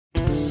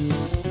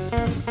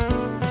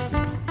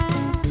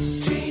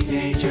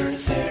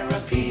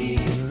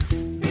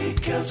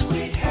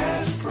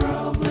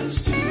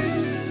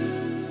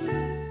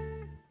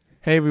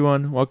Hey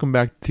everyone, welcome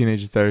back to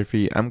Teenage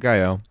Therapy. I'm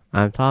Gael.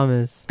 I'm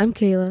Thomas. I'm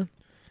Kayla.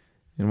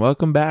 And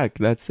welcome back.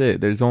 That's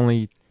it. There's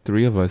only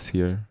 3 of us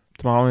here.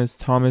 Thomas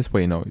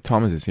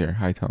is here.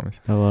 Hi, Thomas.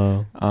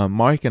 Hello.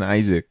 Mark and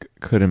Isaac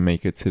couldn't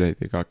make it today.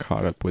 They got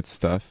caught up with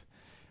stuff,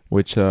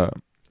 which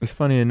is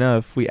funny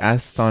enough. We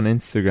asked on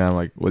Instagram,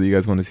 like, what do you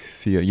guys want to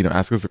see?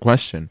 Ask us a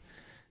question.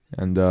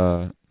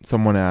 And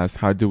someone asked,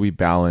 how do we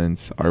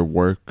balance our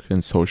work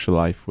and social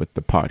life with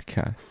the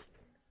podcast?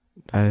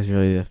 That is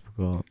really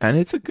difficult. And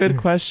it's a good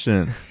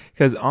question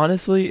because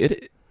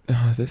honestly,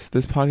 this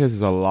podcast is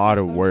a lot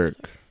of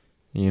work.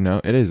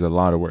 It is a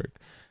lot of work.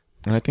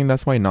 And I think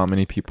that's why not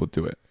many people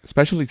do it,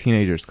 especially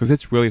teenagers, because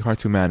it's really hard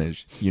to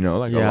manage. A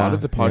lot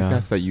of the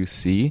podcasts that you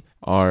see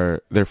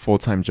are their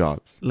full-time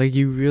jobs. Like,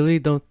 you really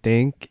don't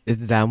think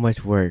it's that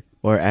much work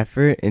or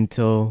effort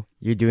until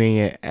you're doing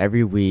it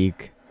every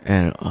week.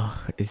 And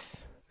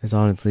it's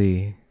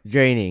honestly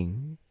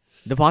draining.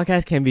 The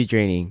podcast can be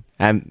draining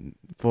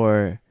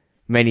for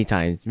many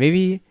times,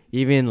 maybe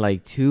even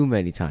like too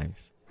many times.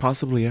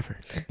 Possibly ever.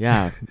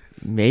 Yeah,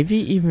 maybe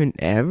even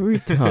every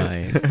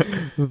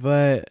time.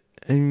 But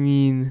I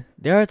mean,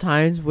 there are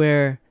times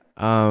where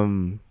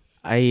I'm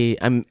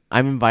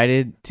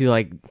invited to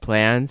like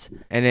plans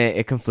and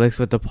it conflicts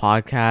with the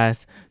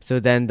podcast, so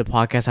then the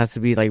podcast has to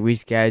be like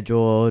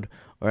rescheduled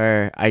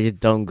or I just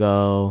don't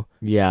go.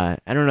 Yeah,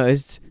 I don't know,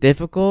 it's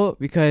difficult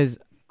because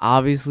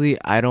obviously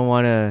I don't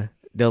want to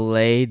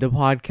delay the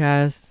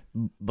podcast,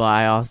 but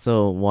I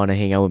also want to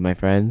hang out with my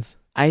friends.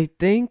 I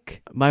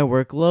think my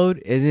workload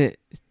isn't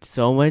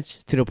so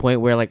much to the point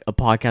where like a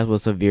podcast will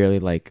severely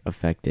like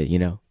affect it,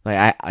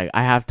 Like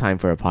I have time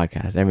for a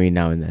podcast every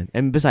now and then.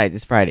 And besides,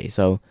 it's Friday,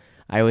 so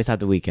I always have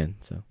the weekend.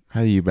 So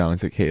how do you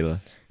balance it, Kayla?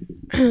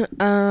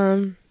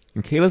 And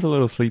Kayla's a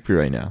little sleepy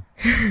right now.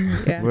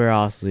 Yeah. We're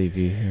all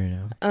sleepy right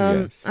now.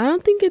 Yes. I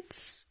don't think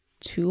it's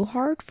too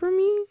hard for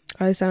me.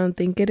 At least I don't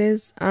think it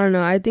is. I don't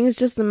know. I think it's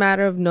just a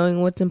matter of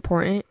knowing what's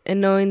important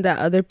and knowing that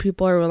other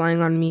people are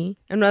relying on me.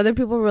 And when other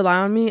people rely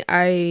on me,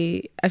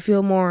 I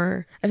feel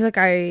like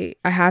I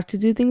have to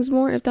do things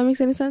more, if that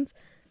makes any sense.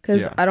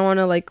 Because I don't want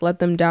to like let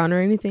them down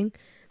or anything.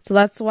 So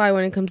that's why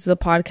when it comes to the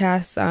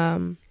podcast,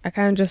 I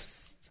kind of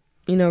just,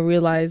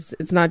 realize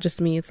it's not just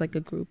me. It's like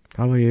a group.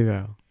 How about you,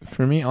 girl?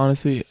 For me,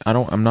 honestly,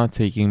 I'm not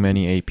taking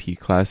many AP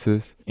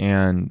classes.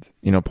 And,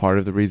 part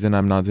of the reason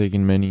I'm not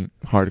taking many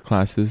hard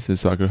classes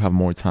is so I could have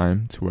more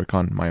time to work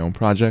on my own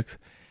projects.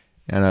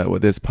 And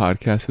this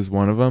podcast is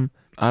one of them.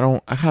 I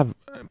have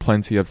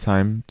plenty of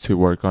time to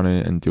work on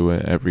it and do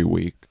it every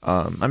week.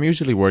 I'm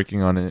usually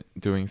working on it,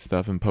 doing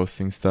stuff and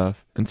posting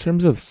stuff. In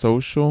terms of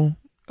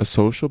a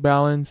social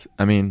balance,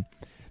 I mean,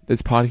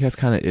 this podcast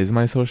kind of is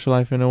my social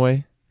life in a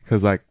way.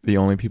 Because, like, the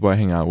only people I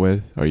hang out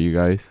with are you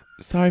guys.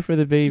 Sorry for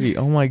the baby.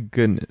 Oh, my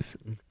goodness.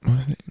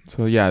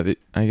 So, yeah,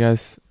 I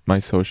guess my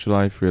social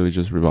life really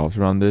just revolves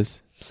around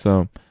this.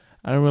 So,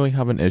 I don't really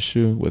have an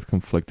issue with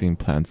conflicting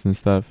plans and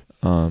stuff.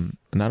 And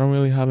I don't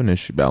really have an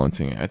issue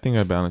balancing it. I think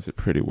I balance it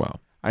pretty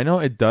well. I know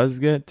it does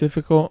get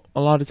difficult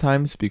a lot of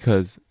times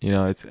because,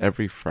 it's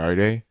every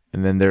Friday.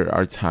 And then there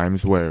are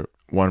times where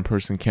one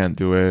person can't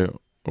do it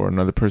or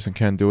another person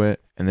can't do it.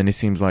 And then it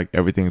seems like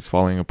everything's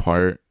falling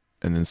apart.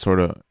 And then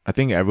I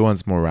think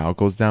everyone's morale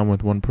goes down when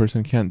one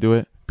person can't do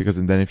it because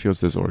then it feels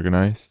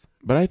disorganized.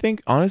 But I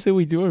think, honestly,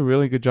 we do a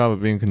really good job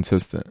of being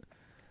consistent.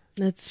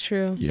 That's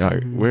true. Yeah,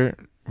 we're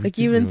like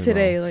even really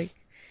today, well. like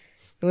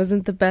it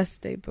wasn't the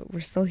best day, but we're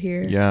still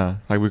here. Yeah,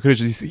 like we could have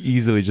just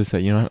easily just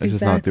said, let's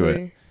just not do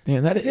it.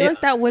 Damn, I feel like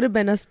that would have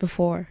been us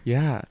before.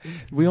 Yeah,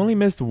 we only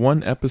missed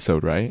one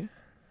episode, right?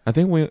 I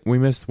think we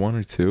missed 1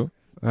 or 2.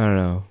 I don't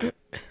know.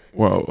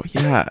 Whoa,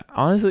 yeah.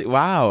 Honestly,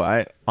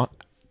 wow.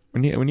 We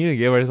need to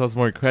give ourselves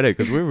more credit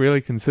because we're really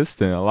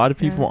consistent. A lot of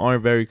people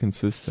aren't very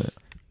consistent.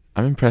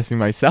 I'm impressing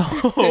myself.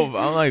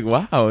 I'm like,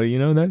 wow,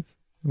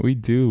 we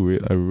do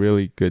a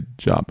really good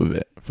job of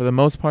it. For the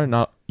most part,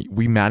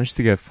 we managed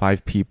to get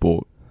 5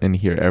 people in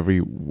here every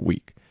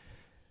week,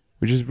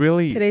 which is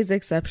really... Today's the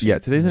exception. Yeah,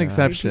 today's an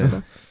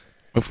exception.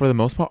 But for the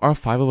most part, our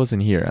 5 of us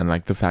in here, and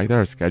like the fact that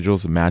our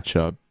schedules match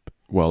up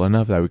well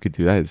enough that we could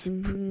do that is...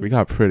 we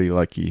got pretty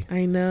lucky.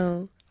 I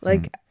know.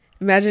 Like...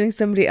 Imagining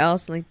somebody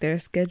else and like their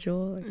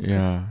schedule. Like,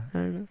 yeah. I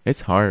don't know.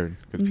 It's hard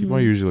because people are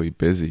usually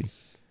busy.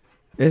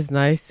 It's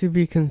nice to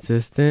be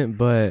consistent,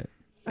 but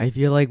I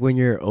feel like when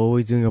you're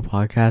always doing a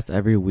podcast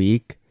every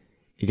week,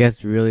 it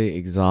gets really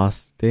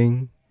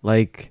exhausting,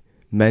 like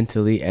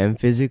mentally and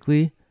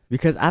physically.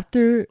 Because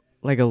after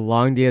like a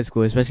long day at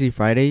school, especially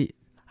Friday,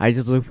 I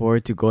just look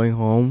forward to going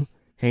home,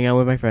 hang out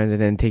with my friends, and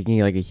then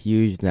taking like a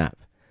huge nap.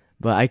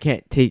 But I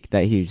can't take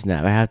that huge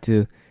nap. I have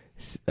to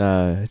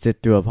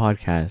sit through a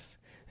podcast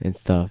and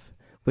stuff,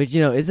 which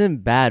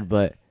isn't bad,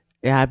 but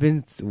it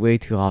happens way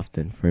too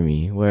often for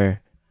me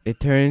where it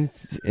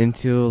turns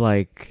into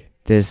like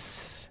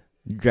this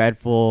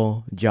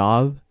dreadful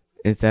job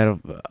instead of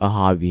a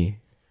hobby.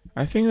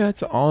 I think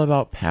that's all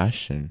about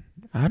passion.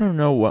 I don't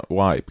know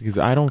why, because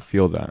I don't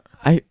feel that.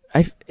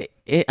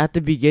 At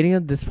the beginning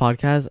of this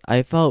podcast,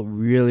 I felt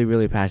really,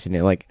 really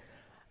passionate. Like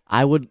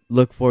I would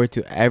look forward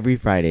to every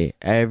Friday,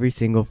 every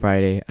single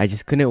Friday. I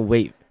just couldn't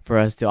wait for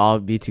us to all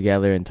be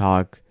together and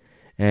talk.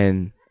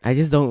 And I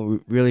just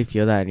don't really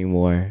feel that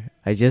anymore.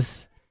 I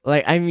just,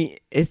 like, I mean,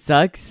 it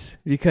sucks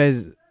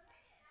because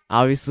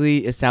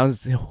obviously it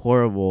sounds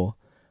horrible,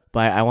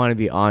 but I want to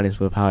be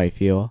honest with how I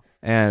feel.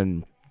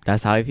 And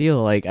that's how I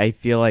feel. Like, I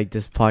feel like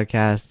this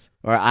podcast,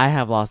 or I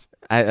have lost,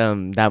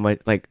 that much,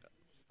 like,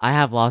 I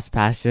have lost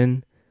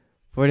passion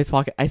for this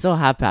podcast. I still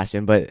have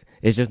passion, but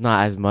it's just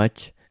not as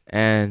much.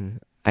 And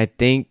I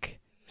think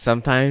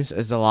sometimes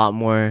it's a lot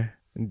more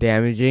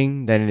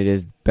damaging than it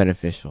is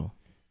beneficial.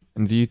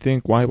 And do you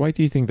think why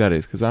do you think that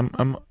is? Because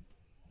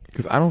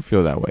because I don't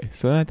feel that way.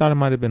 So then I thought it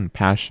might have been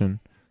passion,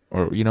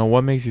 or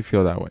what makes you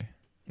feel that way?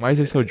 Why is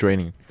it so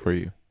draining for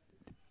you?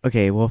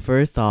 Okay, well,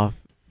 first off,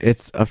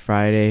 it's a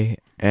Friday,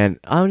 and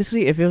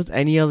honestly, if it was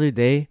any other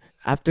day,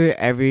 after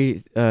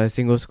every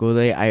single school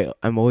day,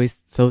 I'm always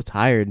so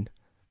tired.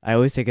 I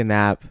always take a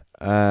nap,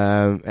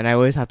 and I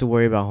always have to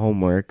worry about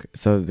homework.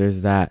 So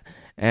there's that,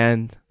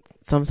 and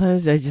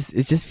sometimes it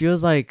just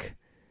feels like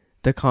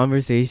the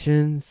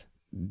conversations,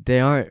 they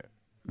aren't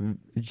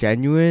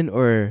genuine,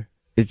 or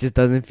it just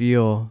doesn't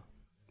feel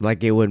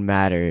like it would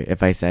matter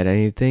if I said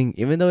anything,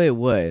 even though it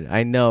would.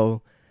 I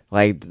know,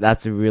 like,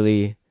 that's a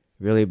really,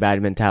 really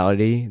bad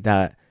mentality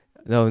that,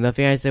 no,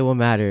 nothing I say will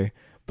matter.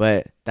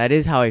 But that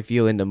is how I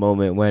feel in the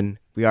moment when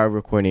we are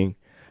recording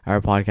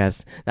our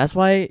podcast. That's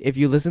why if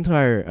you listen to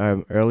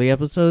our early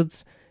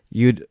episodes,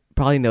 you'd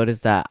probably notice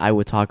that I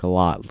would talk a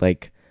lot.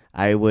 Like,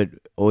 I would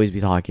always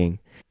be talking.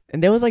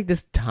 And there was like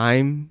this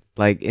time,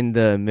 like in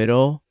the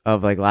middle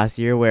of like last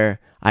year, where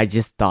I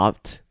just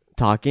stopped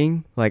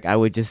talking. Like, I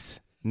would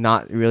just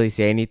not really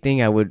say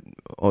anything. I would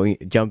only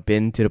jump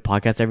into the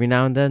podcast every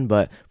now and then,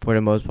 but for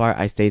the most part,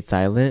 I stayed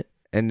silent.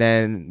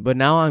 But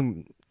now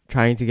I'm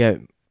trying to get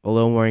a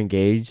little more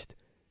engaged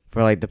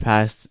for like the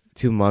past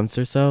 2 months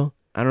or so.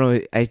 I don't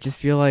know. I just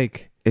feel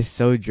like it's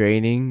so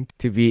draining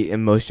to be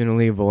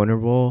emotionally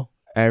vulnerable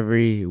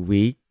every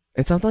week.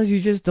 And sometimes you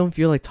just don't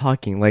feel like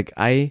talking. Like,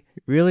 I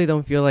really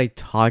don't feel like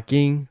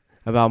talking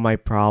about my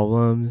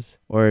problems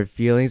or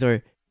feelings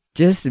or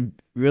just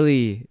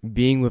really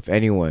being with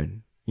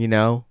anyone,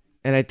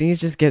 And I think it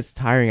just gets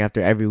tiring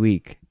after every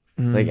week.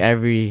 Like,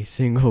 every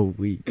single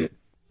week.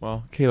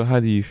 Well, Kayla, how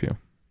do you feel?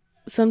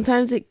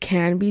 Sometimes it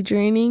can be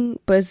draining,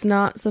 but it's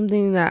not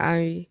something that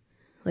I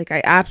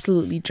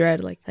absolutely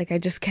dread. Like I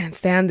just can't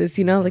stand this,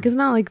 Like, it's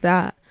not like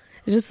that.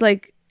 It's just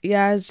like,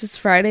 yeah, it's just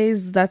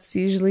Fridays. That's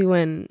usually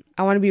when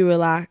I want to be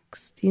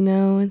relaxed,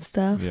 and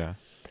stuff. Yeah.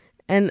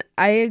 And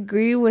I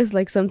agree with,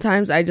 like,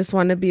 sometimes I just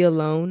want to be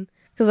alone.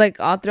 Because, like,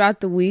 all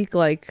throughout the week,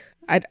 like,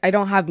 I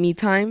don't have me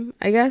time,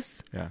 I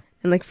guess. Yeah.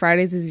 And, like,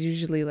 Fridays is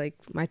usually, like,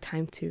 my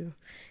time to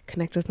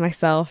connect with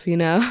myself,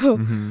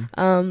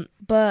 Mm-hmm.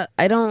 But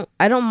I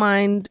don't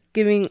mind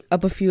giving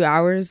up a few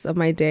hours of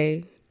my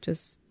day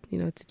just,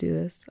 to do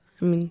this.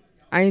 I mean,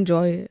 I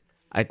enjoy it.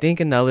 I think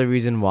another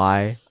reason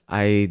why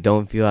I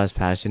don't feel as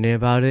passionate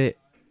about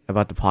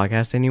the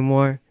podcast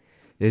anymore,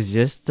 is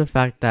just the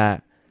fact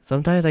that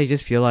sometimes I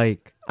just feel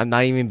like I'm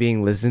not even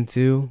being listened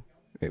to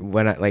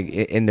when I, like,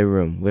 in the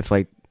room with,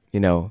 like,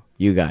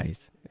 you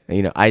guys,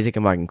 Isaac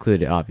and Mark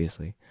included,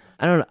 obviously.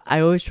 I don't know. I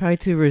always try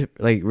to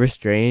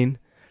restrain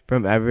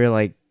from ever,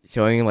 like,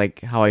 showing,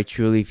 like, how I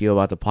truly feel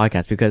about the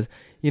podcast, because,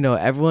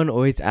 everyone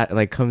always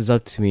comes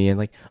up to me and,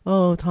 like,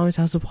 oh, Thomas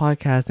has a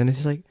podcast, and it's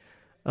just like,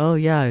 oh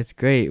yeah, it's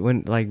great,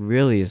 when, like,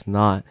 really it's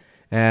not.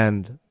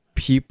 And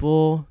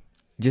people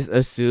just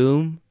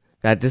assume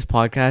that this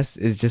podcast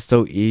is just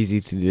so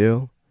easy to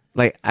do.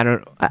 Like, I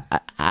don't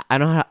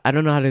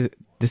know how to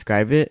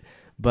describe it,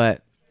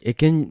 but it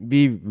can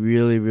be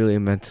really, really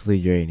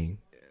mentally draining.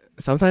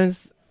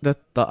 Sometimes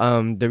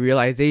the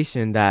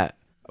realization that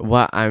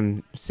what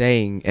I'm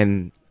saying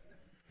and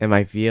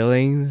my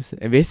feelings,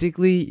 and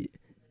basically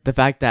the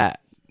fact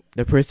that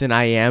the person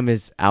I am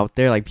is out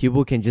there, like,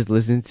 people can just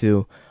listen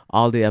to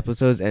all the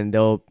episodes and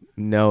they'll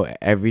know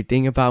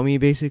everything about me,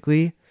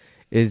 basically,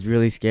 is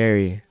really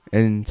scary.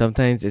 And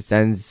sometimes it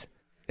sends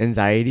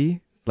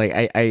anxiety.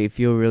 Like, I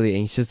feel really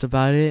anxious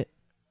about it,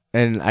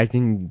 and I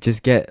can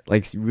just get,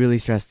 like, really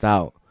stressed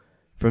out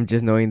from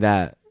just knowing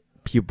that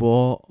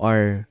people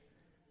are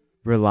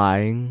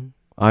relying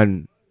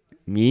on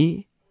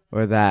me,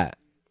 or that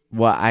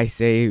what I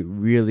say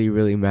really,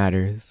 really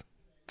matters.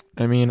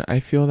 I mean, I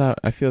feel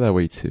that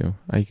way too.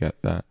 I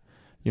get that.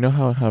 You know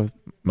how I have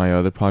my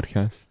other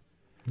podcast?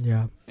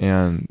 Yeah.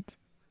 And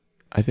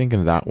I think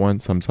in that one,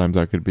 sometimes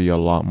I could be a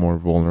lot more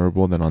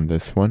vulnerable than on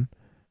this one.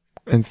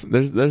 And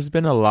there's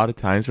been a lot of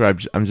times where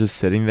I'm just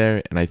sitting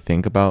there and I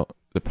think about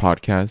the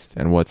podcast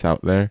and what's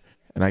out there,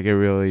 and I get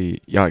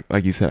really,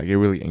 like you said, I get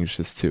really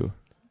anxious too,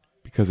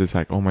 because it's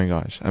like, oh my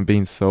gosh, I'm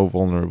being so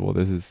vulnerable.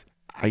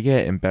 I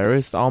get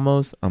embarrassed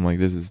almost. I'm like,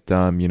 this is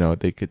dumb.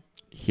 They could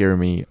hear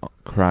me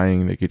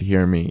crying. They could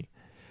hear me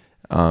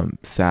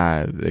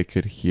sad. They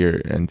could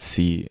hear and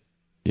see,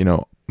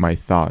 my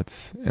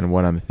thoughts and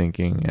what I'm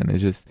thinking. And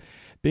it's just,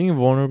 being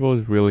vulnerable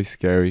is really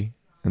scary.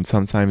 And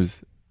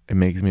sometimes it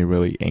makes me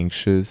really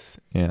anxious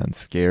and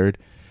scared.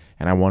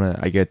 and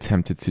I get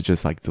tempted to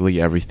just like delete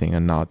everything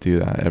and not do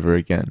that ever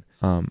again.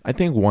 I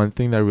think one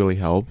thing that really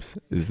helps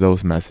is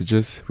those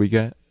messages we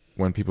get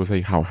when people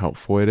say how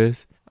helpful it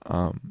is.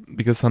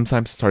 Because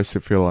sometimes it starts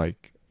to feel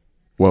like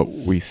what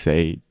we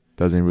say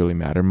doesn't really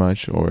matter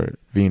much, or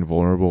being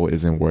vulnerable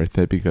isn't worth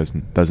it because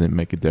it doesn't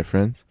make a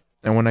difference.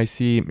 And when I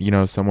see,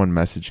 someone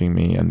messaging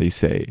me and they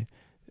say,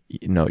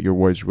 your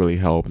words really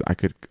helped, I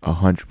could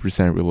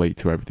 100% relate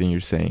to everything you're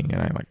saying,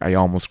 and I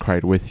almost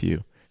cried with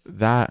you.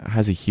 That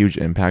has a huge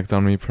impact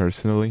on me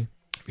personally,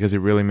 because it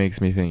really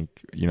makes me think,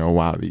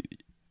 wow,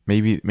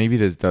 maybe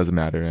this does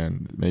matter,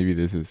 and maybe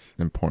this is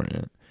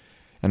important.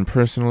 And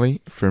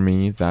personally, for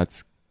me,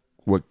 that's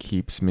what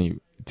keeps me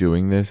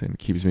doing this and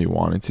keeps me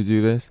wanting to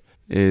do this,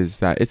 is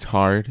that it's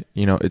hard.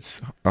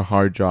 It's a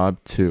hard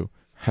job to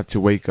have to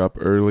wake up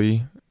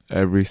early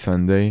every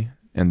Sunday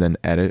and then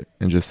edit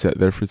and just sit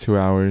there for 2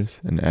 hours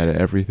and edit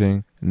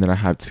everything. And then I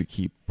have to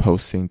keep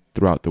posting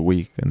throughout the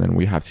week. And then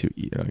we have to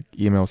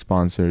email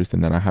sponsors.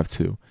 And then I have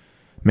to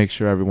make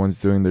sure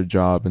everyone's doing their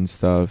job and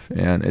stuff.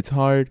 And it's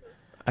hard.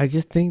 I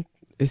just think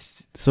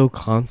it's so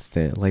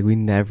constant. Like, we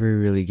never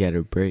really get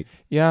a break.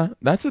 Yeah,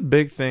 that's a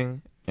big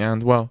thing.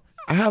 And, well,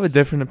 I have a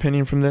different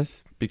opinion from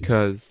this,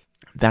 because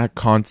that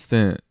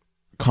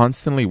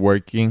constantly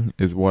working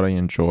is what I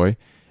enjoy.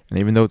 And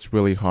even though it's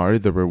really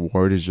hard, the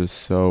reward is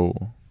just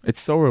it's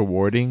so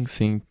rewarding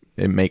seeing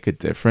it make a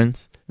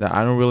difference that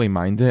I don't really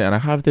mind it. And I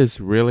have this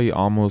really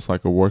almost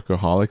like a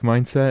workaholic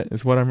mindset,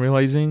 is what I'm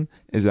realizing,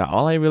 is that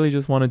all I really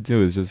just want to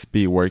do is just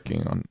be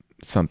working on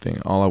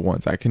something all at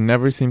once. I can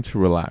never seem to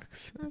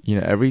relax.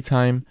 Every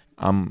time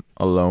I'm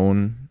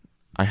alone,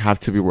 I have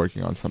to be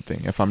working on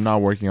something. If I'm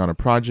not working on a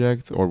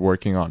project or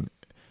working on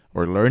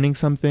or learning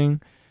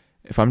something,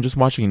 if I'm just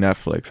watching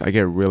Netflix, I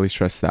get really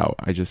stressed out.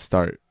 I just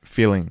start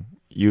feeling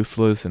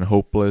useless and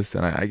hopeless,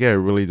 and I get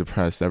really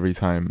depressed every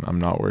time I'm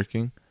not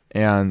working.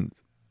 And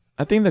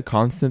I think the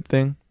constant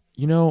thing,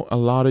 how a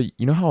lot of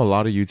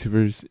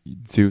YouTubers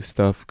do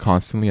stuff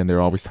constantly and they're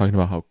always talking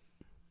about how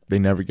they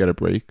never get a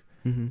break.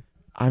 Mm-hmm.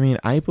 I mean,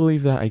 I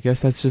believe that, I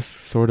guess that's just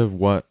sort of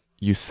what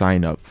you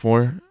sign up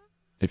for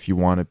if you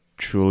want to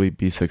truly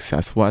be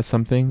successful at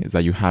something, is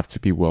that you have to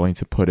be willing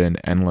to put in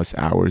endless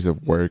hours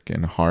of work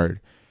and hard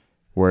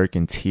work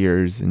and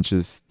tears and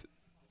just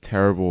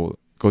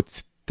go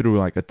through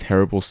like a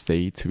terrible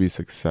state to be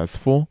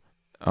successful.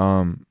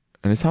 And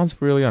it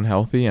sounds really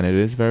unhealthy, and it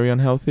is very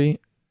unhealthy,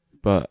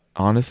 but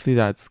honestly,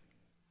 that's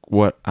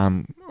what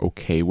I'm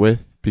okay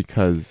with,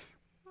 because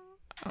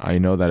I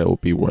know that it will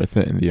be worth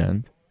it in the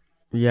end.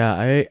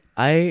 Yeah,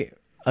 I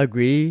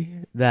agree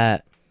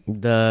that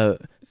the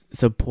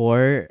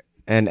support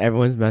and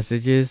everyone's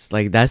messages,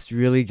 like, that's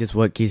really just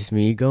what keeps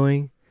me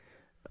going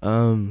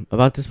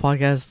about this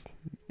podcast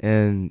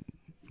and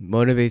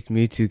motivates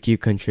me to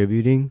keep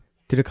contributing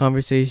to the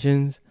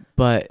conversations.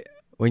 But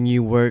when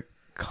you work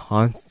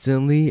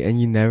constantly and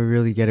you never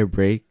really get a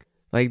break,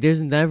 like,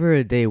 there's never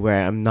a day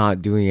where I'm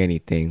not doing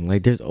anything.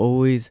 Like, there's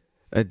always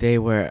a day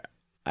where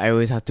I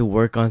always have to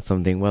work on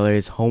something, whether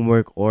it's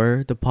homework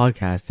or the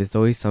podcast. It's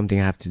always something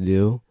I have to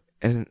do.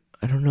 And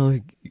I don't know,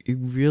 it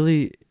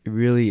really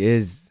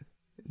is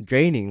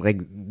draining. Like,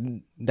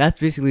 that's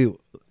basically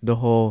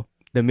the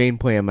main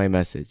point of my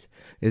message,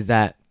 is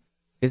that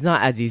it's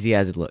not as easy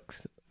as it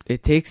looks.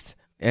 It takes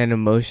an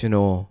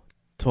emotional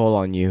toll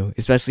on you,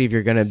 especially if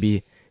you're going to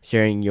be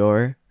sharing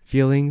your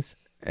feelings.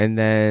 And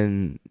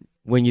then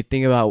when you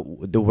think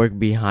about the work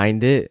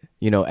behind it,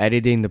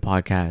 editing the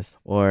podcast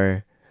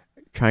or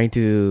trying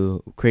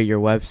to create your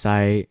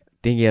website,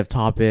 thinking of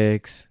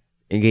topics,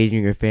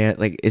 engaging your fan,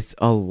 like, it's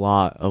a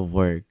lot of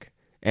work.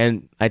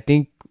 And I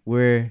think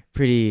we're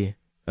pretty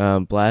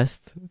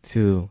blessed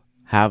to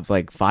have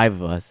like 5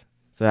 of us,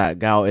 so that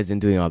Gao isn't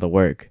doing all the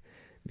work,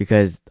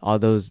 because all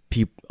those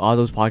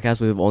podcasts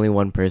with only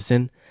one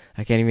person,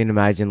 I can't even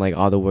imagine like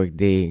all the work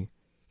they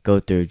go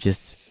through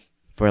just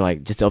to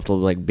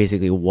upload like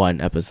basically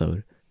one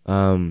episode.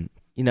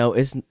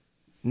 It's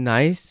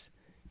nice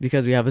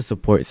because we have a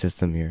support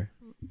system here.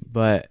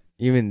 But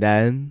even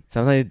then,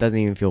 sometimes it doesn't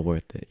even feel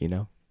worth it,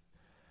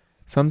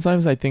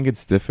 Sometimes I think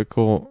it's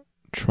difficult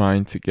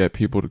trying to get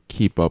people to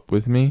keep up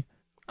with me.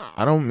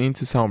 I don't mean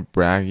to sound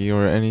braggy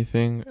or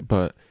anything,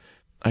 but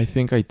I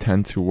think I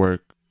tend to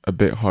work a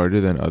bit harder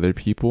than other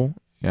people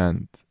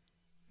and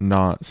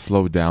not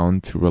slow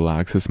down to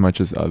relax as much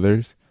as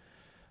others.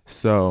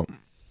 So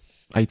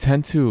I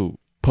tend to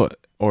put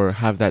or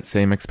have that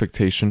same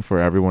expectation for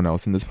everyone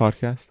else in this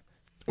podcast,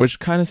 which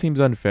kind of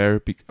seems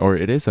unfair, or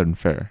it is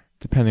unfair,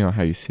 depending on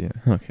how you see it.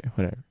 Okay,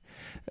 whatever.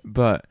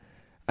 But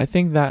I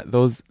think that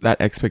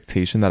that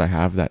expectation that I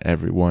have that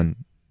everyone,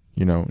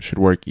 should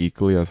work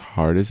equally as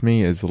hard as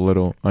me is a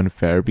little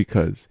unfair,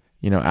 because,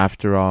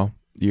 after all,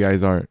 you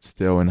guys are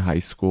still in high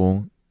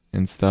school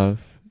and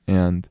stuff,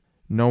 and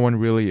no one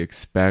really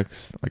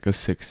expects like a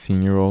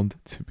 16-year-old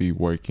to be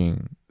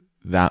working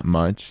that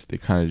much. They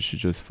kind of should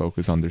just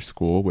focus on their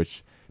school,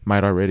 which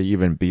might already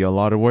even be a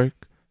lot of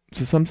work.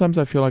 So sometimes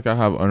I feel like I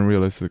have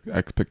unrealistic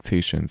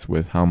expectations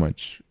with how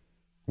much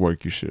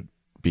work you should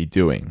be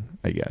doing,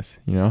 I guess.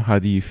 How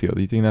do you feel?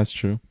 Do you think that's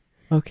true?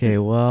 Okay,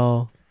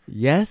 well,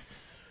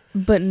 yes.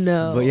 But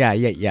no. But yeah.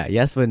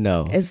 Yes, but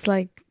no. It's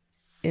like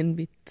in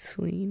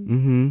between,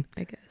 Mm-hmm.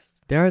 I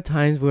guess. There are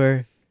times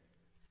where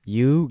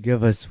you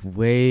give us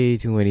way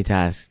too many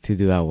tasks to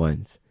do at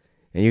once.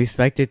 And you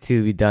expect it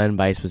to be done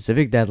by a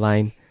specific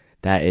deadline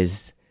that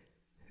is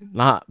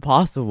not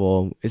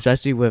possible,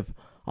 especially with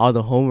all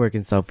the homework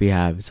and stuff we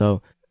have.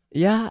 So,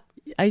 yeah,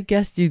 I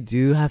guess you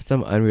do have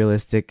some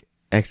unrealistic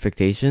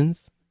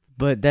expectations.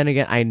 But then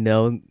again, I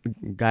know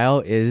Guile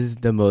is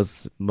the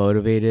most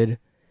motivated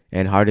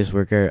and hardest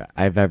worker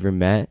I've ever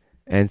met.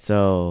 And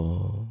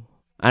so,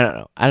 I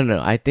don't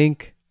know. I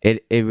think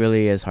it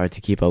really is hard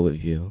to keep up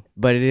with you.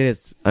 But it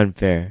is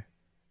unfair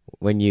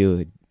when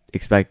you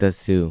expect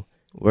us to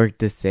work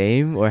the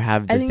same or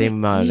have the same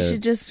amount of time. You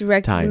should just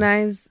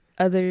recognize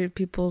other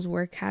people's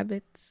work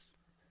habits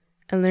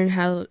and learn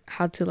how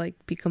to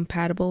like be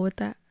compatible with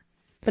that.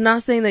 But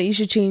not saying that you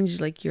should change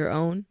like your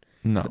own.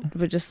 No.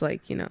 But just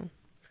like,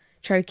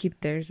 try to keep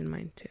theirs in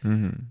mind too.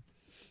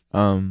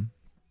 Mm-hmm.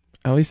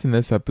 At least in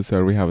this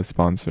episode, we have a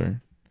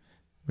sponsor,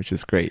 which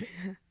is great.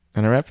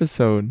 And our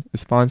episode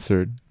is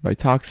sponsored by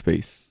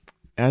Talkspace.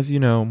 As you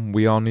know,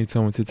 we all need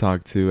someone to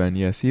talk to. And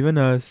yes, even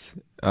us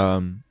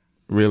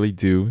really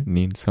do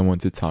need someone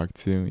to talk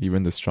to.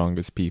 Even the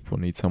strongest people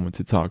need someone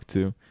to talk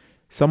to.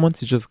 Someone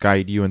to just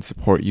guide you and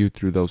support you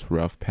through those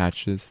rough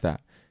patches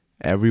that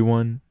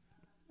everyone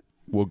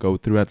will go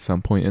through at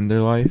some point in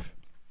their life.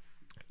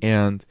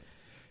 And,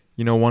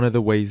 one of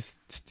the ways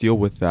to deal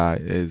with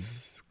that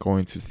is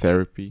going to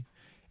therapy.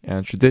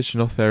 And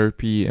traditional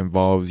therapy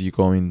involves you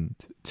going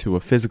to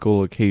a physical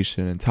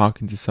location and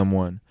talking to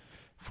someone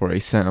for a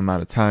set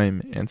amount of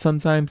time. And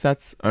sometimes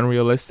that's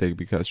unrealistic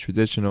because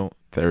traditional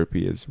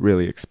therapy is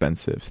really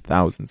expensive,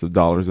 thousands of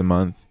dollars a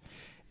month.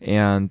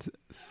 And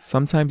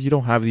sometimes you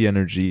don't have the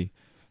energy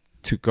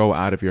to go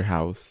out of your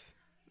house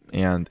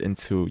and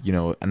into,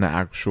 an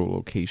actual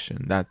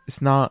location. That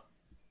is not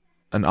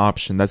an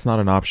option. That's not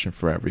an option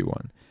for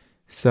everyone.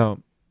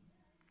 So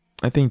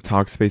I think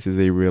Talkspace is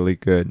a really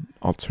good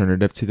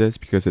alternative to this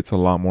because it's a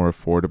lot more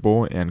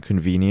affordable and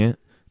convenient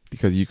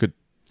because you could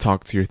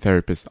talk to your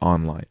therapist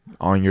online,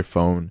 on your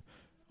phone,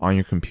 on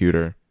your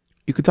computer.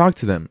 You could talk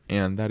to them,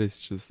 and that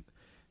is just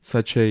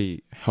such a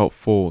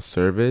helpful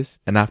service.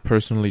 And I've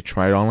personally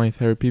tried online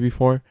therapy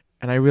before,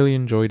 and I really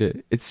enjoyed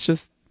it. It's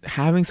just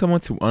having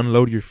someone to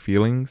unload your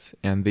feelings,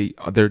 and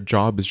their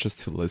job is just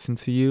to listen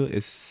to you,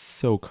 is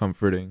so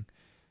comforting.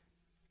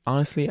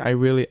 Honestly, I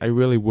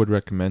really would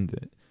recommend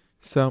it.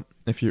 So,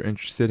 if you're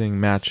interested in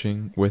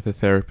matching with a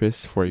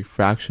therapist for a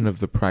fraction of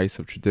the price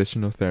of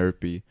traditional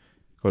therapy,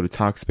 go to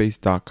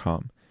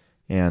Talkspace.com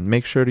and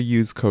make sure to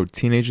use code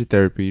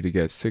TeenagerTherapy to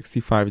get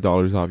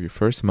 $65 off your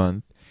first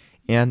month,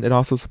 and it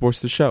also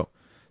supports the show.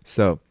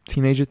 So,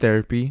 Teenager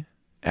Therapy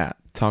at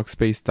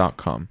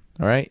Talkspace.com.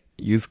 All right?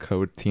 Use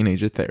code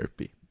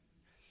TeenagerTherapy.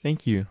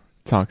 Thank you,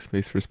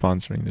 Talkspace, for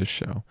sponsoring this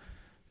show.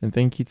 And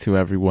thank you to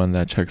everyone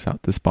that checks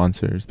out the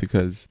sponsors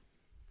because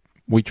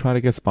we try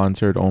to get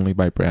sponsored only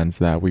by brands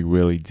that we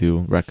really do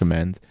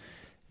recommend.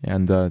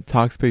 And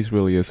Talkspace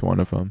really is one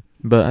of them.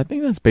 But I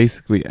think that's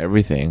basically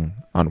everything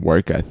on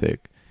work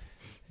ethic.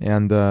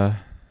 And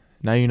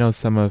now you know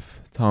some of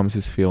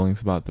Thomas's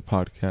feelings about the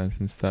podcast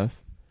and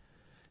stuff.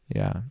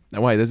 Yeah.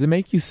 Now, why? Does it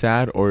make you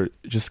sad or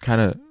just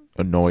kind of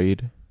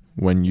annoyed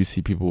when you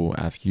see people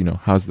ask you,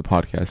 how's the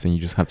podcast? And you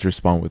just have to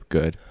respond with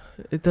good.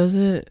 It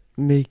doesn't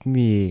make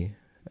me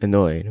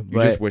annoyed. You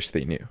but just wish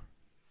they knew.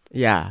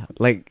 Yeah.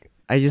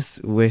 I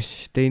just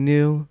wish they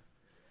knew.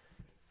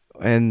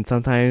 And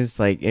sometimes,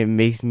 it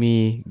makes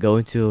me go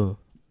into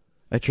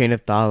a train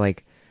of thought, I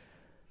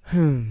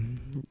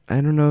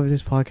don't know if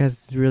this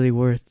podcast is really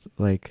worth,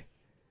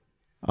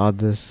 all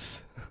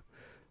this,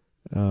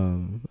 I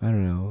don't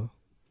know.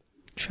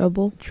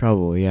 Trouble,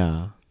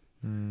 yeah.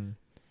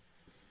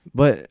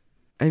 But,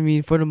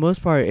 for the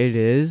most part, it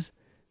is.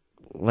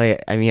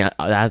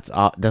 That's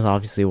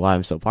obviously why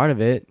I'm so part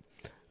of it.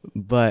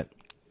 But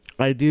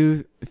I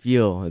do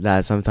feel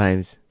that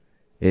sometimes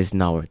it's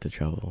not worth the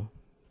trouble.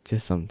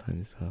 Just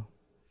sometimes, though.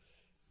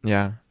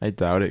 Yeah, I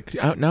doubt it.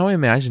 Now I'm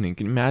imagining.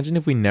 Can you imagine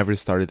if we never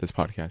started this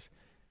podcast?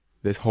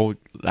 This whole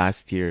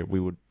last year, we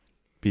would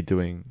be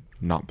doing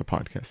not the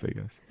podcast, I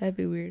guess. That'd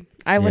be weird.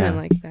 I wouldn't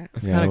like that.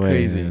 That's kind of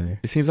crazy. Either.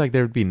 It seems like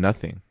there would be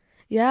nothing.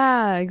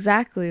 Yeah,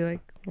 exactly.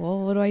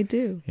 What do I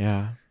do?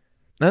 Yeah.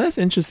 Now that's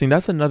interesting.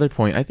 That's another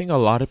point. I think a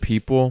lot of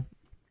people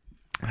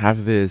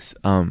have this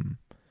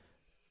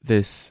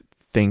this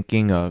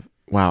thinking of,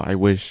 wow, I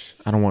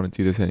don't want to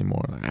do this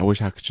anymore. I wish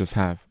I could just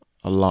have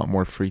a lot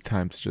more free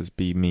time to just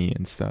be me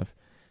and stuff.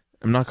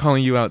 I'm not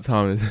calling you out,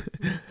 Thomas.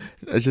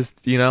 I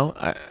just,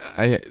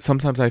 I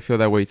sometimes I feel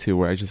that way too,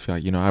 where I just feel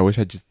like, I wish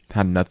I just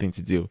had nothing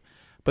to do.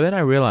 But then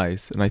I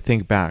realize, and I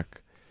think back,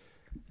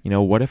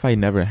 what if I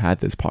never had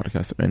this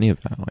podcast or any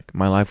of that?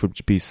 My life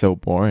would be so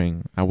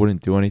boring. I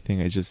wouldn't do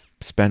anything. I just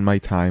spend my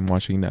time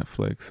watching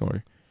Netflix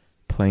or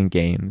playing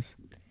games.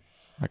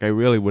 I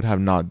really would have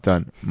not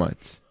done much.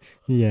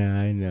 Yeah,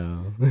 I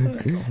know.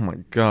 Oh my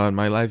God,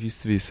 my life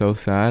used to be so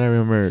sad. I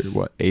remember,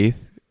 8th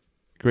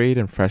grade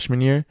and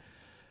freshman year,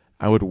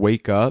 I would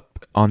wake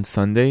up on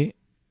Sunday,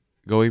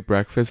 go eat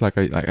breakfast. Like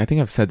I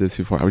think I've said this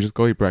before. I would just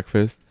go eat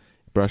breakfast,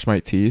 brush my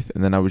teeth,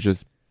 and then I would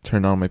just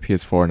turn on my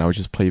PS4 and I would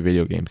just play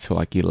video games till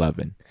like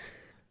 11,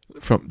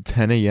 from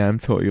 10 a.m.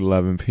 till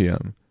 11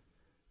 p.m.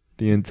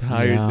 The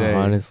entire day.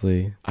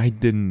 Honestly, I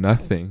did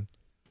nothing.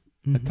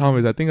 Mhm.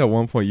 Thomas, I think at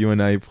one point you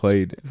and I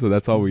played, so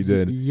that's all we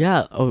did.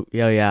 Yeah. Oh,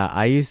 yeah.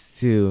 I used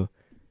to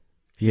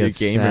be Be a obsessed.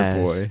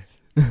 gamer boy.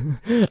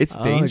 It's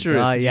Oh, dangerous.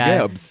 God, 'cause yeah. You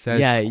get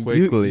obsessed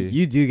quickly.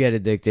 You do get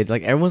addicted.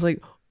 Like everyone's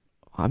like,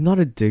 I'm not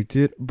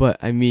addicted, but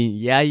I mean,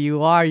 yeah,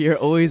 you are. You're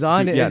always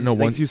on Dude, it. yeah, It's no,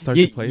 like, once you start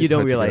you, to play, you it's don't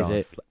hard to get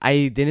realize off. it.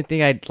 I didn't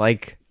think I'd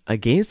like a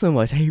game so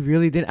much. I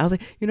really didn't. I was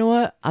like, you know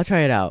what? I'll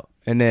try it out,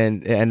 and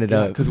then it ended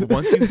up because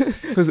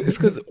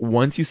because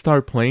once you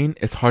start playing,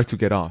 it's hard to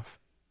get off.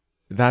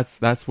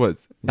 That's why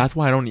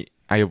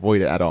I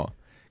avoid it at all.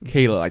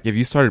 Kayla, like if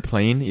you started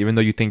playing, even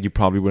though you think you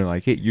probably wouldn't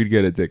like it, you'd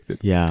get addicted.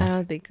 I yeah.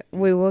 don't think.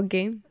 Wait, what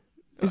game?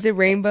 Is it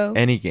Rainbow?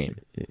 Any game.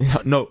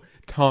 No,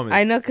 Thomas.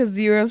 I know because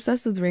you're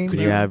obsessed with Rainbow.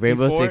 Yeah,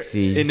 Rainbow Before- Six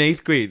Siege. In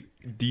 8th grade,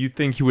 do you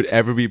think you would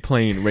ever be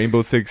playing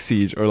Rainbow Six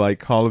Siege or like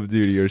Call of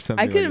Duty or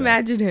something? I could like that?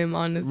 imagine him,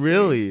 honestly.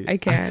 Really? I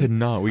can. I could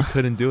not. We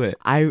couldn't do it.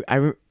 I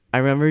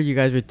remember you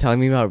guys were telling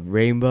me about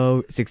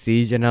Rainbow Six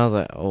Siege, and I was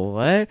like, oh,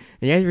 what? And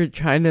you guys were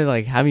trying to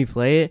like have me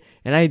play it,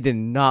 and I did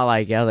not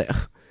like it. I was like,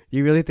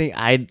 you really think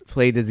I'd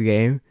play this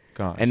game?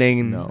 Gosh, And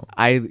then no.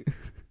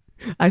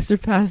 I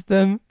surpassed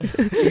them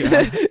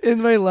in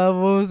my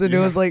levels, and it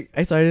Yeah. was like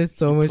I started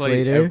so much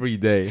Play later. every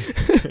day.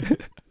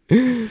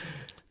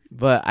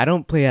 But I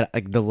don't play it.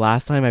 Like the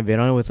last time I've been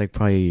on it was like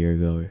probably a year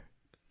ago.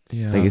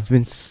 Yeah. Like it's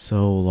been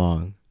so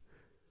long.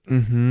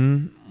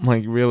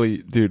 Like really,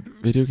 dude,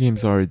 video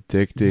games are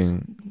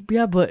addicting.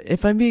 Yeah, but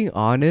if I'm being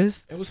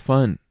honest, It was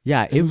fun.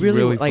 yeah, It it was really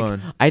really like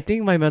fun. I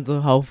think my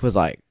mental health was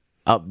like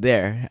up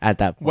there at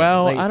that point.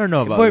 Well, Like, I don't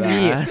know about for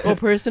that. me. Well,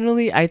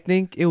 personally, I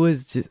think it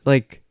was just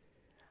like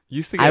You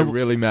used to get I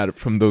really mad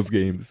from those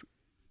games.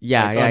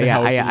 yeah, Like, yeah,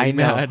 I unhealthily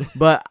know. mad.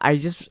 But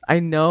I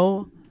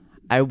know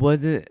I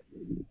wasn't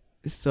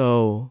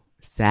so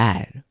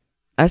sad.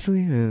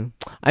 Actually,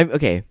 I'm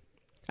okay.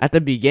 At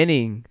the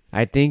beginning,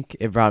 I think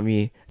it brought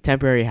me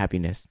temporary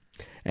happiness,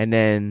 and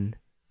then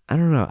I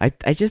don't know.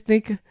 I just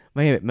think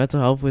my mental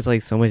health was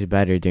like so much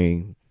better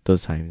during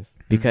those times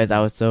because I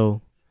was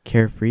so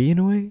carefree in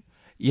a way.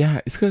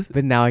 Yeah, it's because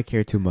But now I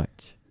care too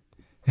much.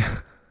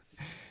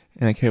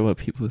 and I care what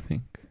people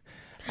think.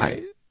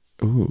 Wait,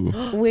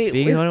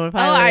 Speaking wait. of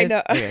I pilots,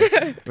 know.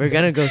 okay, we're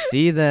gonna go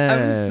see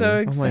them. I'm so my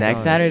excited. Next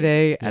God.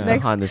 Saturday at the Yeah.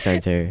 Honda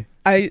Center.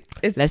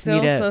 It's Let's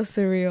still meet up.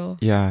 so surreal.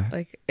 Yeah,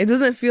 Like it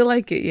doesn't feel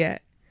like it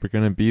yet. we're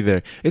gonna be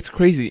there. It's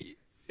crazy.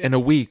 In a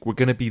week, we're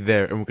gonna be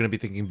there, and we're gonna be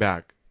thinking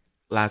back.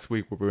 Last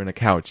week, we were in a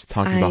couch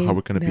talking about I how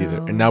we're gonna be there,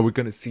 know. and now we're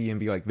gonna see and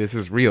be like, "This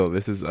is real.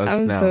 This is us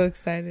I'm now." so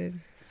excited.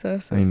 So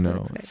I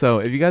know. excited. So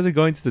if you guys are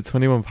going to the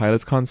 21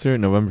 Pilots concert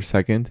November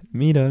 2nd,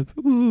 meet up.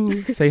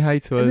 Ooh, say hi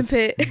to In the us.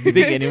 pit. Do you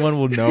think anyone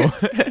will know?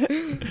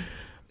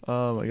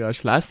 Oh my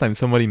gosh! Last time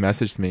somebody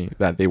messaged me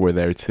that they were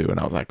there too, and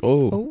I was like,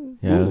 "Oh, Oh.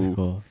 Yeah, Ooh. that's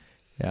cool.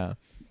 yeah."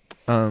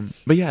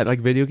 But yeah, like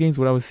video games.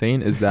 What I was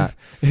saying is that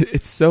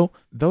it's so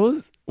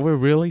those were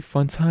really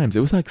fun times. It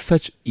was like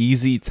such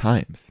easy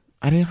times.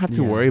 I didn't have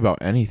to Yeah. worry about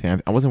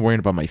anything. I wasn't worrying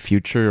about my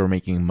future or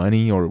making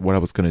money or what I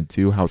was gonna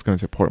do, how I was gonna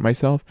support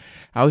myself.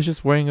 I was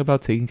just worrying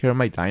about taking care of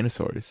my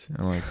dinosaurs.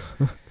 And like,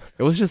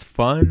 it was just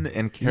fun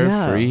and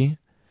carefree.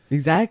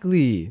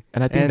 Exactly.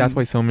 And I think that's And-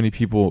 why so many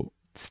people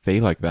stay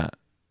like that,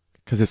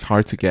 because it's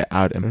hard to get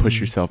out and push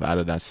Mhm. yourself out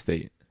of that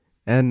state.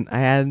 And I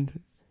had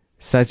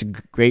such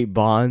great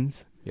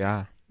bonds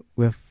Yeah.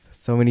 with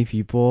so many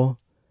people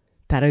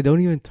that I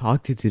don't even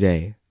talk to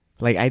today.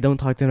 Like I don't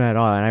talk to them at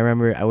all. And I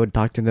remember I would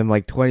talk to them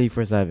like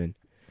 24/7.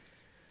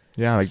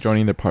 Yeah, like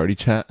joining the party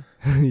chat.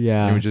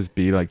 Yeah. It would just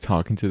be like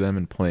talking to them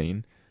and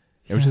playing.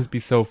 It would Yeah. just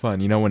be so fun,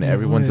 you know, when It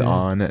everyone's would.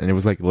 on and it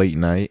was like late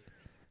night.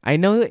 I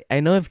know if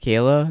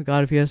Kayla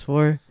got a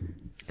PS4,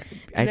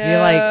 I feel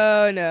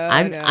like no,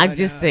 I'm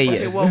just saying.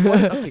 Okay, well,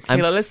 okay, I'm-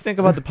 Kayla, let's think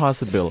about the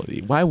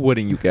possibility. Why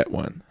wouldn't you get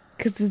one?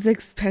 because it's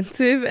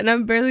expensive and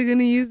I'm barely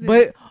gonna use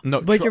it.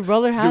 No, but your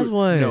brother has Dude,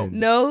 one.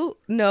 no,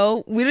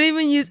 we don't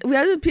even use. We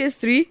have the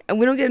PS3 and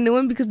we don't get a new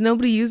one because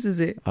nobody uses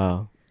it.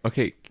 Oh.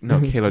 Okay, no,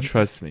 Kayla,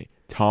 trust me.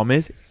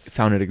 Thomas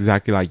sounded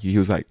exactly like you. He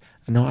was like,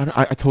 no,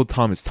 I told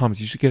Thomas,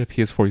 you should get a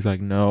PS4. He's like,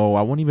 no,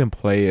 I won't even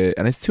play it.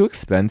 And it's too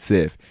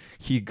expensive.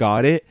 He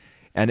got it,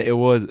 and it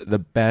was the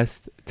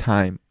best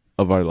time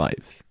of our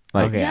lives.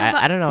 Like, Okay, Yeah,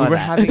 but- I don't know. we were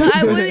about that. having- But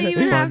I wouldn't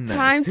even Fun have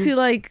time nights. to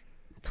like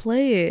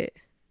play it.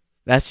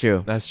 That's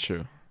true. that's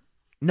true.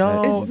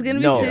 No. It's just gonna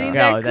be no, sitting no,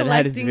 there that is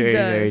collecting very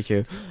dust.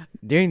 true.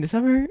 During the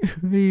summer,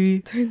 maybe.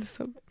 During the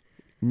summer.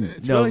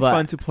 It's really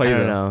fun to play, I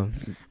don't though.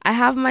 know. I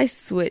have my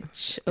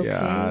Switch. Okay.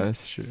 Yeah,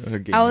 that's true. A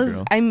gamer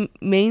girl. I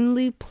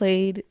mainly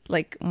played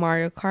like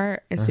Mario Kart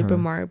and Super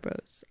Uh-huh. Mario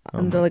Bros. Oh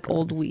on the my like God.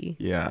 old Wii.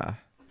 Yeah.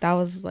 That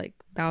was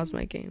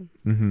my game.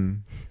 Mm-hmm.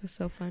 It was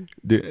so fun.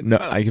 Dude, no,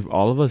 like if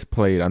all of us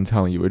played, I'm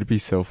telling you, it would be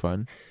so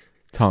fun.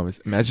 Thomas,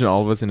 imagine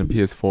all of us in a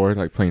PS4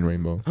 like playing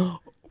Rainbow.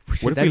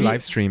 What if that we be-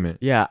 live stream it?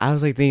 Yeah, I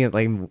was like thinking,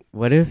 like,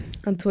 what if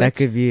On Twitch. that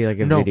could be like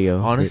a No,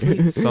 video?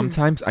 honestly,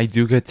 sometimes I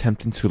do get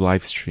tempted to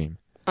live stream.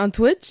 On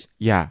Twitch?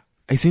 Yeah,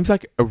 it seems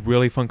like a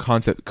really fun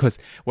concept because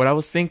what I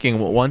was thinking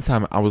one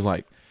time I was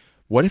like,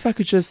 what if I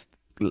could just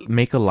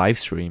make a live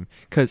stream?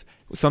 Because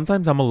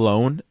sometimes I'm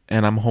alone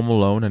and I'm home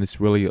alone and it's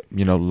really,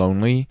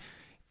 lonely.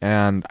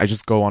 And I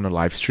just go on a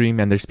live stream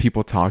and there's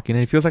people talking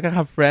and it feels like I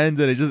have friends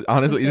and it just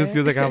honestly it just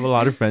feels like I have a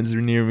lot of friends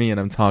near me and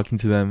I'm talking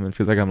to them and it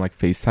feels like I'm like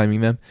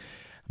FaceTiming them.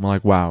 I'm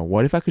like, wow,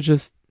 what if I could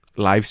just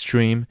live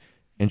stream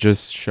and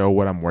just show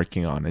what I'm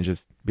working on and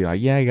just be like,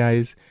 yeah,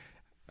 guys.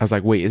 I was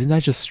like, wait, isn't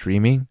that just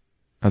streaming?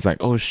 I was like,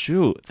 oh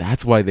shoot,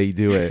 that's why they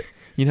do it.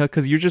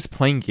 Because you're just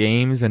playing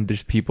games and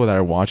there's people that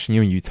are watching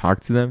you and you talk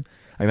to them.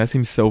 Like that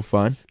seems so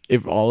fun.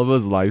 If all of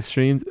us live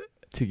streamed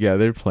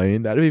together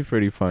playing, that'd be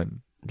pretty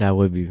fun. That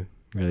would be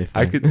really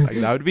fun.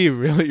 That would be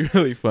really,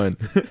 really fun.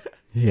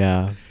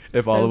 Yeah.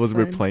 If So all of us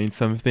were fun. playing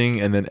something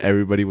and then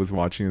everybody was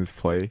watching us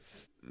play.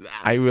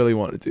 I really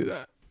want to do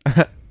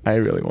that. I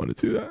really want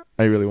to do that.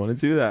 I really want to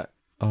do that.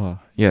 Oh,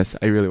 yes,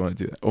 I really want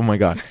to do that. Oh my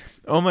God.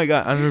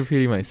 I'm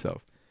repeating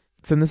myself.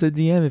 Send us a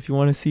DM if you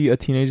want to see a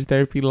Teenage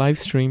Therapy live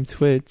stream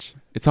Twitch.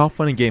 It's all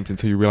fun and games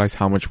until you realize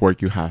how much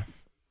work you have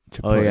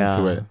to put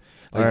into it.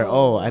 Or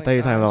Oh I my thought you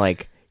were talking about gosh.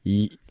 like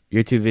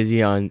you're too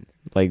busy on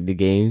like the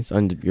games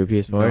on your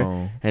PS4,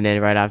 No. and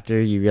then right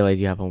after you realize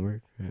you have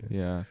homework.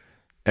 Yeah.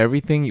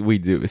 Everything we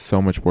do is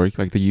so much work.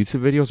 Like the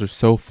YouTube videos are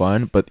so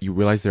fun, but you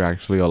realize they're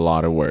actually a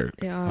lot of work.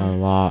 Yeah. A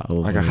lot. Of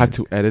Like I work. had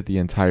to edit the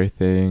entire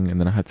thing and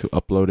then I had to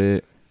upload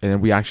it. And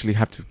then we actually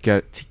have to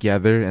get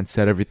together and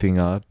set everything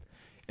up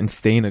and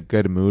stay in a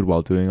good mood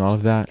while doing all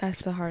of that.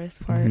 That's the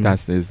hardest part. Mhm.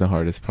 That is the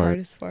hardest part.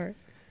 Hardest part.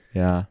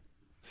 Yeah.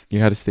 You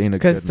had to stay in a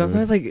good Because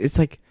sometimes mood. like it's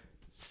like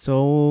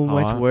so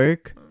much Huh?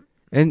 work,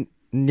 and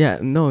yeah,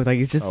 no, it's like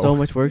it's just so Oh.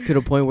 much work to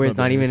the point where it's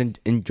My not bad. even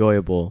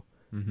enjoyable.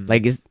 Mhm.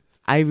 Like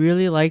I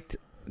really liked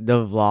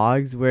the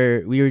vlogs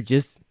where we were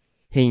just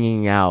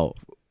hanging out.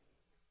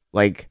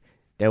 Like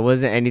there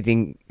wasn't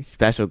anything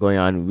special going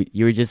on.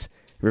 You were just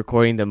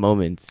recording the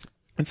moments.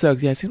 It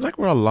sucks. Yeah, it seems like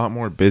we're a lot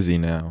more busy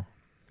now.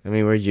 I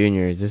mean, we're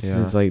juniors. This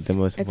Yeah. is like the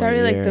most. It's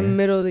important already like the year.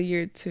 middle of the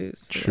year too.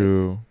 So like,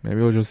 True. Maybe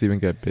we'll just even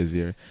get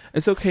busier.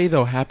 It's okay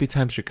though. Happy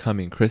times are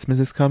coming. Christmas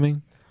is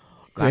coming.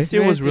 Last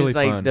year was Christmas really is,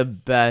 like fun. the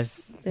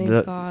best. Thank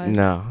the- God.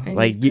 No, I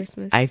like need you.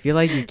 Christmas. I feel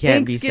like you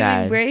can't be Thanksgiving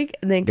sad. break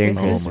and then during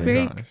Christmas oh my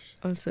break. gosh.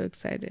 I'm so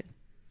excited.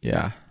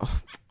 Yeah.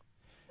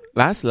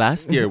 Last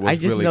year was I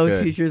just really know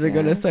good. teachers are Yeah.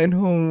 gonna sign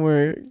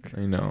homework.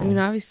 I know. I mean,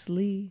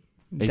 obviously.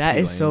 That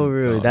is so lane,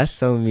 rude. gosh. That's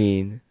so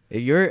mean.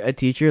 If you're a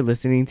teacher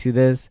listening to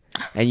this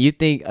and you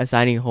think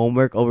assigning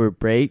homework over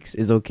breaks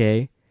is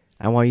okay,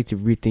 I want you to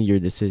rethink your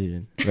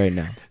decision right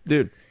now.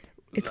 Dude,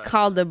 It's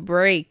called a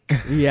break.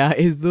 Yeah,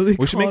 it's literally.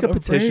 we should make a called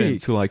petition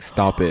break. to like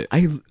stop it.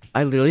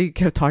 I literally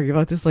kept talking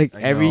about this like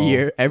I every know.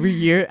 year. Every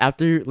year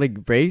after like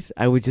breaks,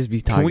 I would just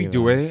be talking. Can we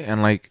do about it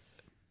and like,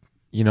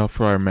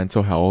 for our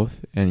mental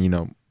health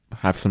and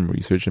have some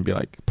research and be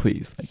like,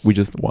 please, like we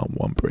just want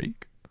one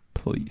break,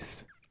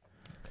 please.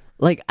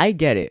 Like I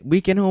get it.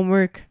 Weekend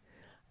homework.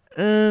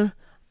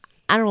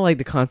 I don't like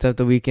the concept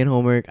of weekend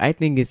homework. I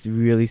think it's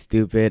really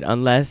stupid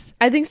unless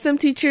I think some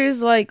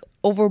teachers like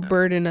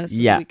overburden us with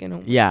Yeah. weekend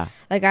homework. yeah.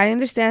 Like I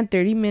understand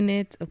 30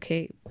 minutes,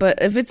 okay,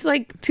 but if it's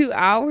like 2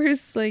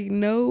 hours, like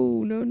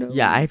no.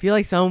 Yeah, I feel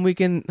like some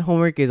weekend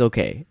homework is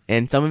okay,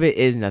 and some of it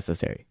is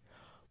necessary.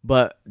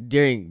 But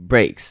during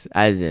breaks,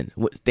 as in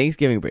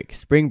Thanksgiving break,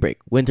 spring break,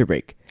 winter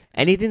break,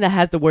 anything that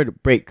has the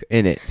word break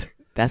in it,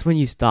 that's when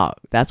you stop.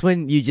 That's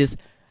when you just,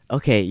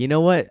 okay, you know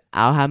what?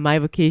 I'll have my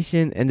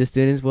vacation and the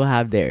students will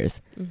have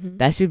theirs. Mhm.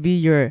 That should be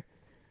your,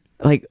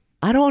 like,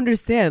 I don't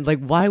understand. Like,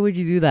 why would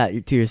you do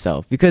that to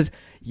yourself? Because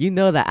you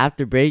know that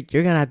after break,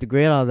 you're going to have to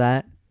grade all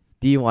that.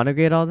 Do you want to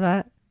grade all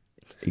that?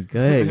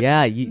 Good.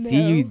 Yeah. You see,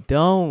 you No.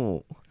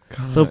 don't.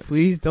 So Gosh.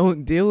 please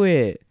don't do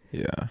it.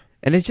 Yeah.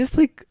 And it's just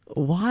like,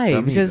 why?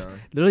 Dummy Because done.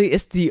 literally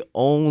it's the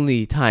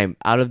only time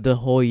out of the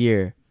whole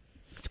year,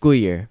 school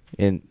year,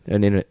 in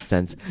a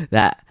sense,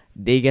 that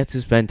they get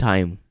to spend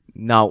time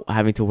not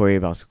having to worry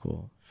about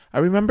school. I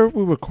remember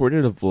we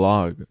recorded a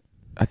vlog.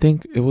 I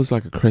think it was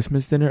like a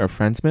Christmas dinner or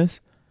Friendsmas,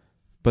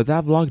 but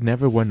that vlog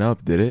never went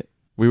up, did it?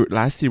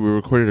 Last year we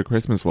recorded a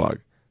Christmas vlog,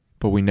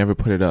 but we never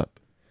put it up.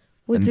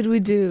 What And did we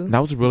do? That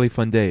was a really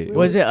fun day.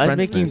 Was it us Friendsmas.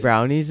 making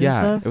brownies and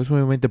Yeah, stuff? it was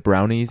when we made the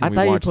brownies I and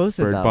thought we you watched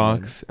posted Bird that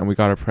Box and we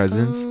got our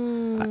presents.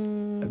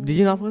 Did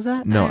you not post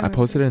that? No, I I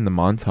posted it in the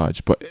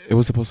montage, but it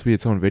was supposed to be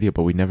its own video,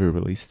 but we never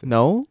released it.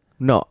 No?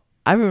 No.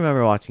 I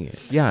remember watching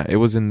it. Yeah, it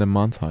was in the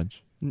montage.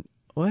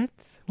 What?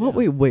 What?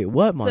 Yeah. Wait,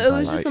 what So montage? it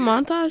was just a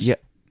montage? Yeah,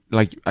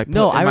 like I put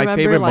No, in I my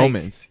remember, favorite like-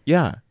 moments.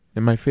 Yeah,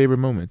 in my favorite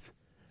moments.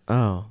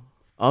 Oh.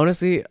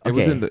 Honestly, okay. It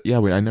was in the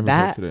I never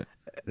That- posted it.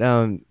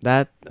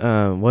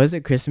 Was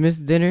it Christmas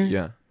dinner?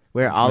 Yeah,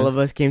 Where all of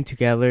us came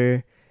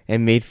together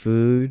and made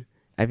food.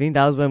 I think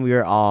that was when we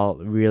were all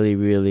really,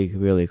 really,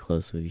 really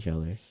close with each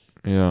other.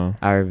 yeah.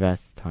 Our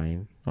best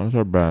time. That was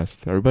our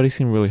best. Everybody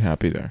seemed really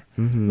happy there.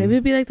 Mm-hmm. Maybe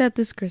it'd be like that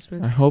this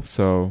Christmas. I hope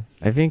so.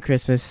 I think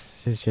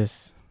Christmas is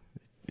just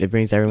it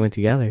brings everyone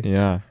together.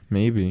 Yeah,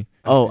 maybe.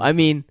 Oh, I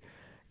mean,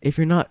 if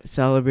you're not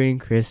celebrating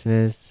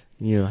Christmas,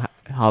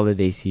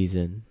 holiday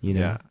season,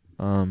 Yeah.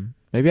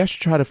 Maybe I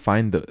should try to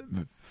find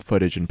the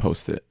footage and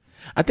post it.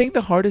 I think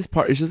the hardest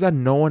part is just that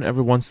no one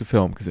ever wants to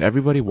film because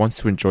everybody wants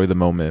to enjoy the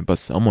moment, but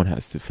someone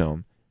has to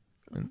film.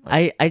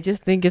 I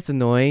just think it's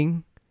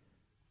annoying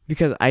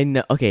because I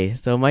know. Okay,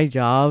 so my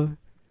job,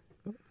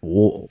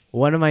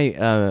 one of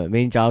my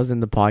main jobs in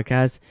the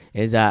podcast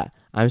is that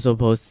I'm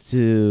supposed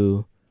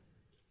to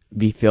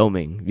be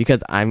filming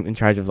because I'm in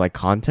charge of like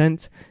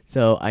content.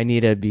 So I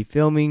need to be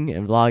filming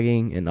and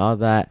vlogging and all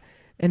that.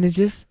 And it's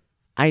just,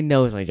 I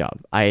know it's my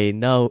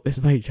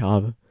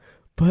job.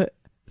 But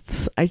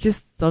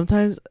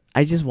sometimes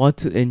I just want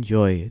to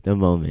enjoy the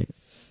moment.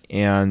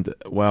 And,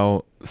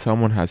 well,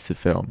 someone has to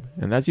film.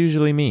 And that's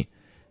usually me.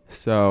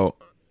 So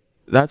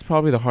that's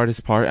probably the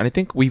hardest part. And I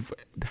think we've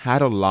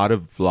had a lot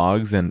of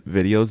vlogs and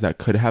videos that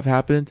could have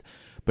happened,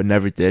 but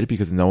never did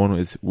because no one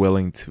was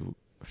willing to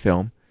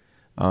film.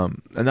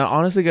 And that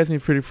honestly gets me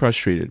pretty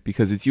frustrated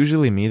because it's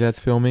usually me that's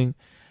filming.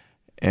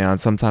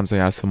 And sometimes I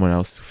ask someone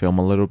else to film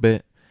a little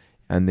bit.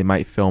 And they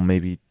might film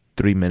maybe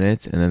 3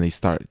 minutes. And then they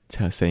start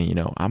saying,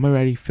 I'm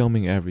already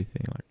filming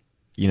everything.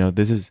 Like,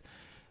 this is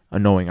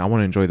annoying. I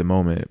want to enjoy the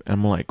moment. And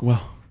I'm like,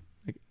 well,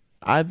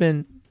 I've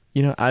been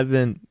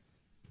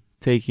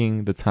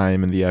taking the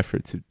time and the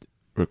effort to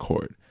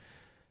record.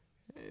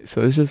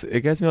 So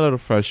it gets me a little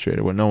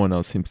frustrated when no one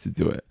else seems to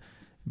do it.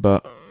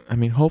 But I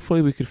mean,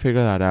 hopefully we could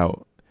figure that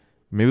out.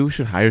 Maybe we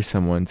should hire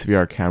someone to be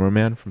our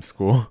cameraman from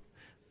school.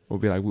 We'll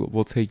be like,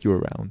 we'll take you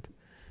around.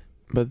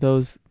 But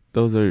those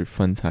are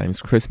fun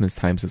times. Christmas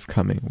times is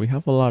coming. We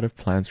have a lot of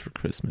plans for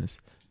Christmas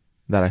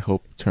that I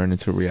hope turn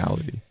into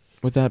reality.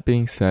 With that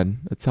being said,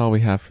 that's all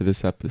we have for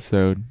this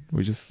episode.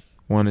 We just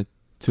wanted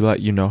to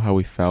let you know how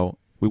we felt.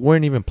 We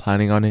weren't even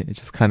planning on it. It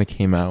just kind of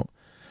came out.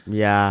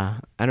 Yeah,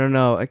 I don't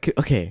know.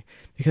 Okay,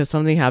 because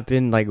something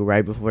happened like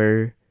right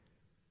before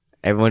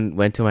everyone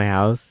went to my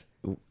house.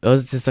 It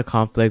was just a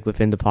conflict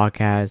within the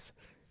podcast,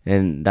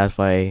 and that's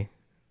why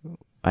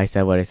I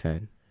said what I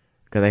said.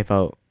 Because I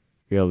felt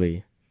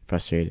really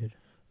frustrated.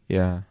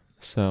 Yeah,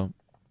 so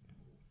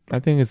I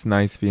think it's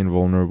nice being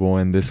vulnerable,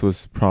 and this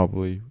was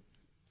probably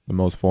the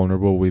most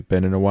vulnerable we've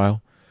been in a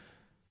while.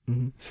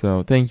 Mm-hmm.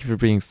 So thank you for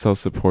being so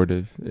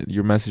supportive.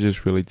 Your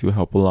messages really do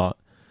help a lot.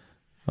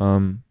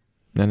 And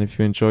if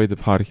you enjoyed the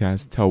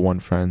podcast, tell one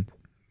friend.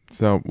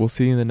 So we'll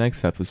see you in the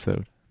next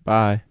episode.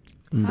 Bye.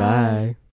 Bye.